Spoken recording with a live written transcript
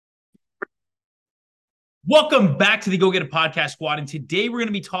Welcome back to the Go Get a Podcast Squad. And today we're going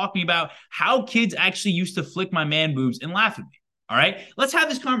to be talking about how kids actually used to flick my man boobs and laugh at me. All right, let's have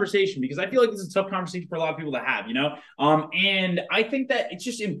this conversation because I feel like this is a tough conversation for a lot of people to have, And I think that it's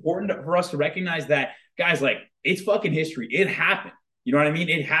just important for us to recognize that, guys, like it's fucking history. It happened. You know what I mean?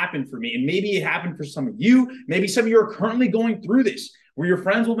 It happened for me. And maybe it happened for some of you. Maybe some of you are currently going through this where your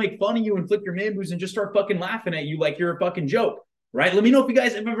friends will make fun of you and flick your man boobs and just start fucking laughing at you like you're a fucking joke. Right? Let me know if you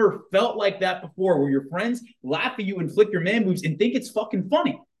guys have ever felt like that before, where your friends laugh at you and flick your man boobs and think it's fucking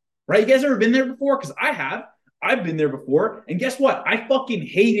funny. Right? You guys ever been there before? Because I have. I've been there before. And guess what? I fucking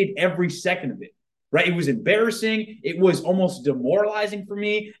hated every second of it. Right? It was embarrassing. It was almost demoralizing for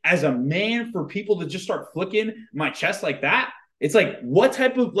me as a man for people to just start flicking my chest like that. It's like, what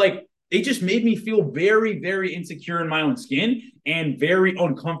type of it just made me feel very, very insecure in my own skin and very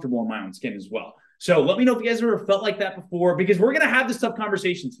uncomfortable in my own skin as well. So let me know if you guys ever felt like that before, because we're going to have this tough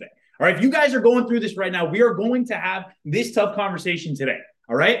conversation today. All right. If you guys are going through this right now, we are going to have this tough conversation today.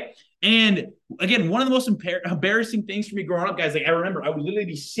 All right. And again, one of the most embarrassing things for me growing up, guys, like I remember I would literally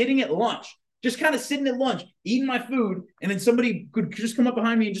be sitting at lunch, just kind of sitting at lunch, eating my food. And then somebody could just come up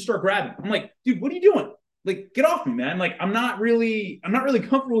behind me and just start grabbing. I'm like, dude, what are you doing? Like, get off me, man. Like, I'm not really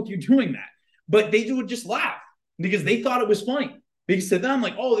comfortable with you doing that. But they would just laugh because they thought it was funny. Because to them,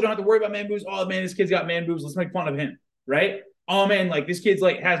 like, oh, they don't have to worry about man boobs. Oh, man, this kid's got man boobs. Let's make fun of him, right? Oh, man, like, this kid's,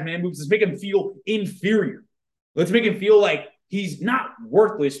 like, has man boobs. Let's make him feel inferior. Let's make him feel like he's not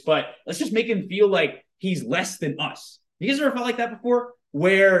worthless, but let's just make him feel like he's less than us. You guys ever felt like that before?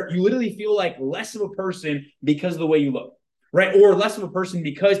 Where you literally feel like less of a person because of the way you look, right? Or less of a person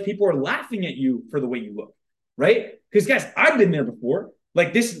because people are laughing at you for the way you look, right? Because, guys, I've been there before.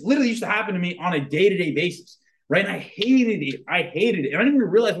 Like, this literally used to happen to me on a day-to-day basis. Right. And I hated it. I hated it. And I didn't even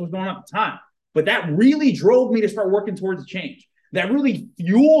realize what was going on at the time. But that really drove me to start working towards a change. That really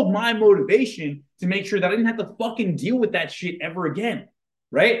fueled my motivation to make sure that I didn't have to fucking deal with that shit ever again.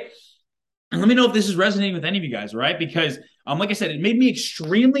 Right. And let me know if this is resonating with any of you guys. Right. Because like I said, it made me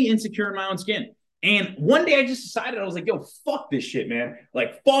extremely insecure in my own skin. And one day I just decided, I was like, yo, fuck this shit, man.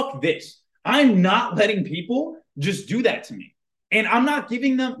 Like, fuck this. I'm not letting people just do that to me. And I'm not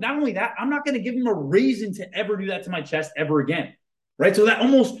giving them, not only that, I'm not going to give them a reason to ever do that to my chest ever again. Right. So that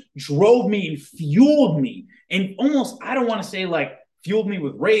almost drove me and fueled me and almost, I don't want to say like fueled me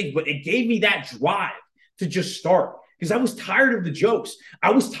with rage, but it gave me that drive to just start because I was tired of the jokes.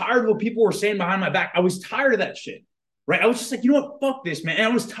 I was tired of what people were saying behind my back. I was tired of that shit. Right. I was just like, you know what? Fuck this, man. And I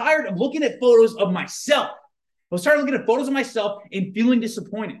was tired of looking at photos of myself. I was tired of looking at photos of myself and feeling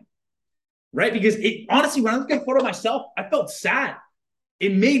disappointed. Right? Because it honestly, when I look at a photo of myself, I felt sad.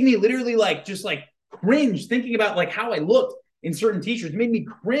 It made me literally just cringe thinking about like how I looked in certain t-shirts. It made me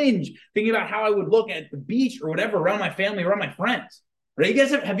cringe thinking about how I would look at the beach or whatever around my family, around my friends. Right?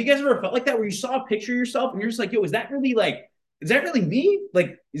 Have you guys ever felt like that where you saw a picture of yourself and you're just like, yo, is that really me?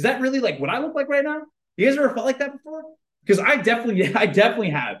 Like, is that really like what I look like right now? You guys ever felt like that before? Because I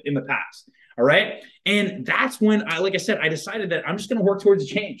definitely have in the past. All right. And that's when like I said, I decided that I'm just going to work towards a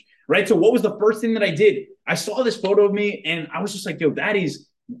change. Right. So what was the first thing that I did? I saw this photo of me and I was just like, yo,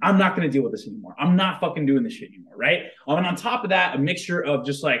 I'm not going to deal with this anymore. I'm not fucking doing this shit anymore. Right. And on top of that, a mixture of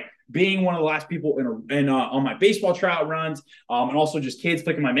just like being one of the last people on my baseball tryout runs, and also just kids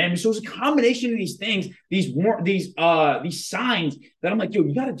flicking my man. So it was a combination of these things, these signs that I'm like, yo,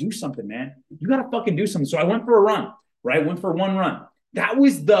 you got to do something, man. You got to fucking do something. So I went for a run. Right. Went for one run. That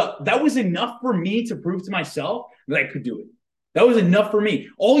was enough for me to prove to myself that I could do it. That was enough for me.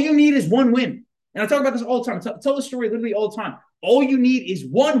 All you need is one win. And I talk about this all the time. I tell the story literally all the time. All you need is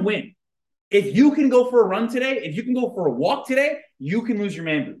one win. If you can go for a run today, if you can go for a walk today, you can lose your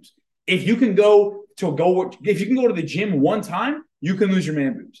man boobs. If you can go to the gym one time, you can lose your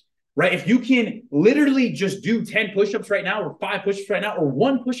man boobs. Right? If you can literally just do 10 push-ups right now or 5 push-ups right now or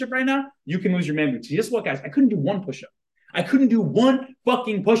 1 push-up right now, you can lose your man boobs. Guess what, guys? I couldn't do 1 push-up. I couldn't do 1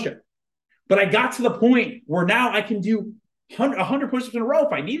 fucking push-up. But I got to the point where now I can do 100 push-ups in a row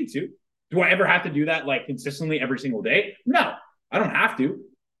if I needed to. Do I ever have to do that like consistently every single day? No, I don't have to.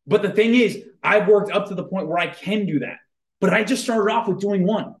 But the thing is, I've worked up to the point where I can do that. But I just started off with doing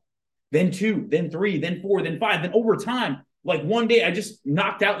 1, then 2, then 3, then 4, then 5. Then over time, like one day I just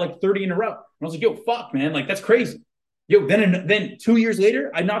knocked out like 30 in a row. And I was like, yo, fuck, man. Like, that's crazy. Yo, then 2 years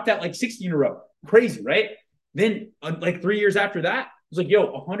later, I knocked out like 60 in a row. Crazy, right? Then like 3 years after that, I was like,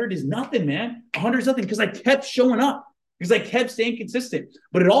 yo, 100 is nothing, man. 100 is nothing because I kept showing up, because I kept staying consistent.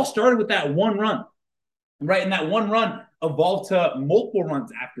 But it all started with that one run, right? And that one run evolved to multiple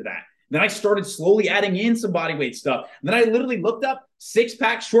runs after that. Then I started slowly adding in some bodyweight stuff. And then I literally looked up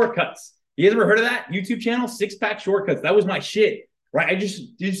 6-pack shortcuts. You guys ever heard of that YouTube channel? 6-pack shortcuts. That was my shit. right? I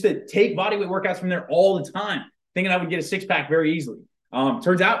just used to take bodyweight workouts from there all the time, thinking I would get a six pack very easily.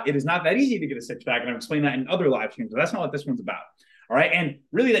 Turns out it is not that easy to get a six pack, and I've explained that in other live streams, but that's not what this one's about. All right. And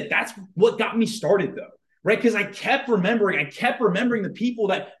really, that's what got me started, though, right? Because I kept remembering the people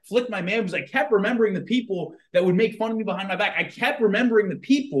that flicked my man boobs. I kept remembering the people that would make fun of me behind my back. I kept remembering the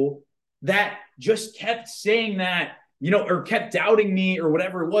people that just kept saying that, or kept doubting me or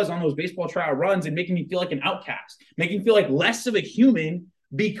whatever it was on those baseball trial runs and making me feel like an outcast, making me feel like less of a human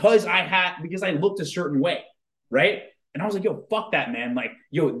because I looked a certain way, right? And I was like, yo, fuck that, man. Like,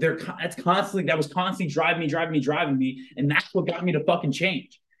 yo, that was constantly driving me. And that's what got me to fucking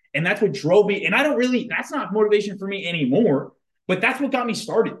change. And that's what drove me. And that's not motivation for me anymore, but that's what got me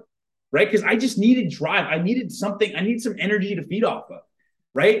started, right? Because I just needed drive. I needed some energy to feed off of,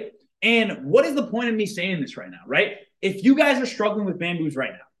 right? And what is the point of me saying this right now, right? If you guys are struggling with man boobs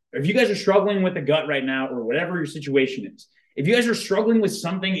right now, or if you guys are struggling with the gut right now, or whatever your situation is, if you guys are struggling with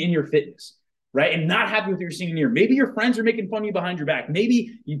something in your fitness, right, and not happy with what you're seeing in here, maybe your friends are making fun of you behind your back.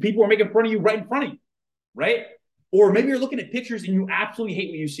 Maybe people are making fun of you right in front of you, right? Or maybe you're looking at pictures and you absolutely hate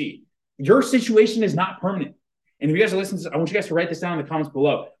what you see. Your situation is not permanent. And if you guys are listening to this, I want you guys to write this down in the comments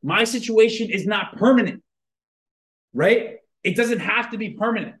below. My situation is not permanent, right? It doesn't have to be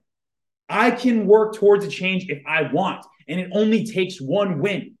permanent. I can work towards a change if I want, and it only takes one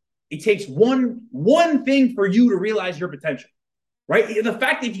win. It takes one thing for you to realize your potential, right? The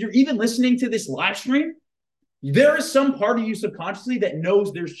fact that if you're even listening to this live stream, there is some part of you subconsciously that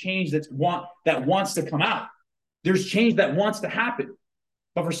knows there's change that wants to come out. There's change that wants to happen.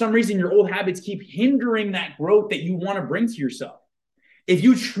 But for some reason, your old habits keep hindering that growth that you want to bring to yourself. If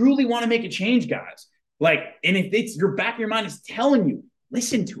you truly want to make a change, guys, and if it's your back of your mind is telling you,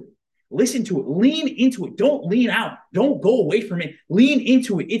 listen to it. Listen to it. Lean into it. Don't lean out. Don't go away from it. Lean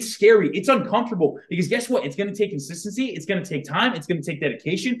into it. It's scary. It's uncomfortable because guess what? It's going to take consistency. It's going to take time. It's going to take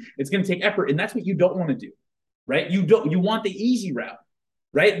dedication. It's going to take effort. And that's what you don't want to do, right? You want the easy route,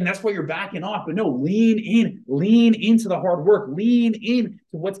 right? And that's why you're backing off. But no, lean into the hard work. Lean in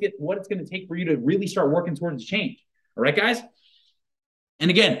to what it's going to take for you to really start working towards change. All right, guys? And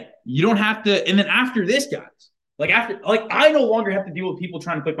again, you don't have to. And then after this, guys, I no longer have to deal with people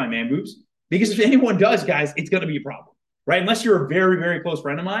trying to click my man boobs, because if anyone does, guys, it's going to be a problem, right? Unless you're a very, very close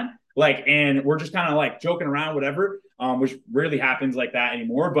friend of mine, and we're just kind of joking around, whatever, which rarely happens like that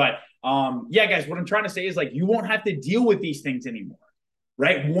anymore. But yeah, guys, what I'm trying to say is you won't have to deal with these things anymore,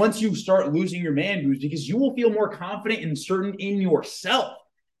 right? Once you start losing your man boobs, because you will feel more confident and certain in yourself,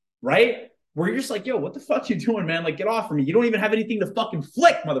 right? Where you're just like, yo, what the fuck you doing, man? Get off of me. You don't even have anything to fucking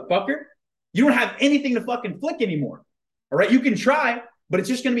flick, motherfucker. You don't have anything to fucking flick anymore. All right. You can try, but it's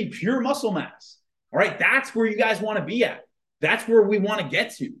just going to be pure muscle mass. All right. That's where you guys want to be at. That's where we want to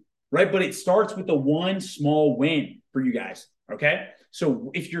get to. Right. But it starts with the one small win for you guys. Okay. So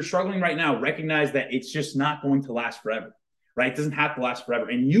if you're struggling right now, recognize that it's just not going to last forever. Right. It doesn't have to last forever.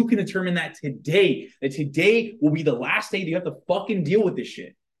 And you can determine that today will be the last day that you have to fucking deal with this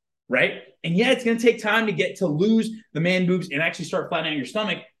shit. Right. And yeah, it's going to take time to lose the man boobs and actually start flattening out your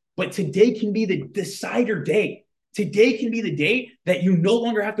stomach. But today can be the decider day. Today can be the day that you no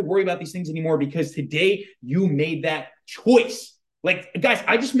longer have to worry about these things anymore, because today you made that choice. Guys,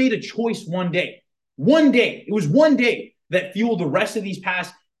 I just made a choice one day. One day. It was one day that fueled the rest of these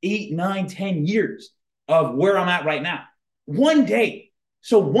past 8, 9, 10 years of where I'm at right now. One day.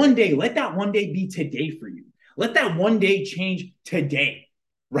 So one day, let that one day be today for you. Let that one day change today,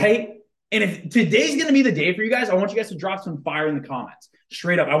 right? And if today's going to be the day for you guys, I want you guys to drop some fire in the comments.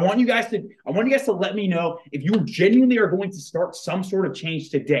 Straight up. I want you guys to let me know if you genuinely are going to start some sort of change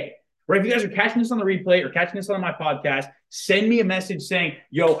today. Right? If you guys are catching this on the replay or catching this on my podcast, send me a message saying,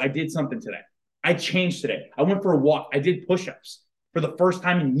 yo, I did something today. I changed today. I went for a walk. I did push-ups for the first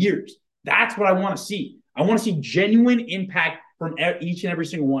time in years. That's what I want to see. I want to see genuine impact from each and every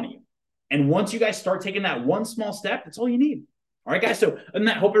single one of you. And once you guys start taking that one small step, that's all you need. All right, guys. So, other than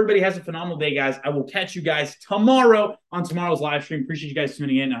that, hope everybody has a phenomenal day, guys. I will catch you guys tomorrow on tomorrow's live stream. Appreciate you guys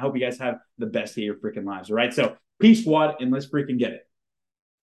tuning in. I hope you guys have the best day of your freaking lives. All right. So, peace, squad, and let's freaking get it.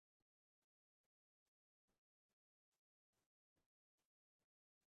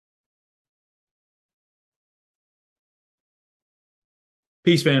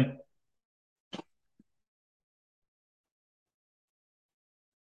 Peace, fam.